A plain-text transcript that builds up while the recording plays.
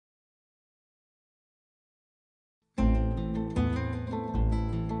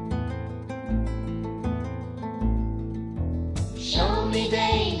me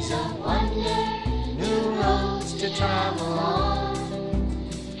days of wonder, new roads to travel on.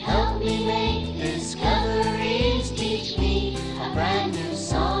 Help me make discoveries, teach me a brand new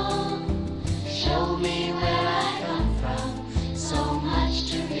song. Show me where I come from, so much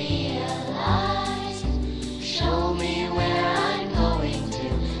to realize. Show me where I'm going to,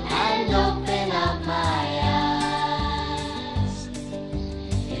 and open up my eyes.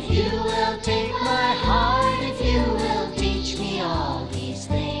 If you will take my heart, if you will teach me all these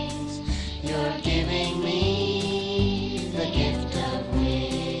things, you're giving me the gift of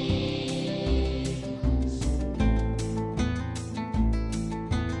wings.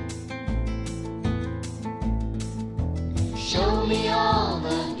 Show me all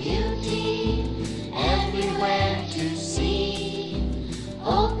the beauty everywhere to see.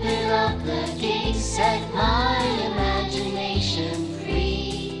 Open up the gates, set my imagination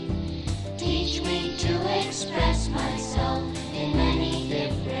free. Teach me to express myself in many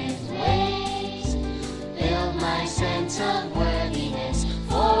different ways. Build my sense of worthiness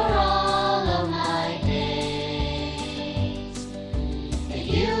for all of my days. If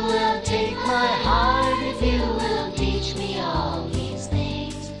you will take my heart, if you will teach me all these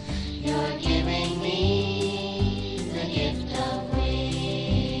things, you're giving me the gift of wings.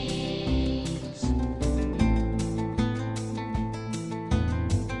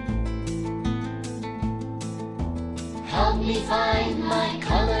 Help me find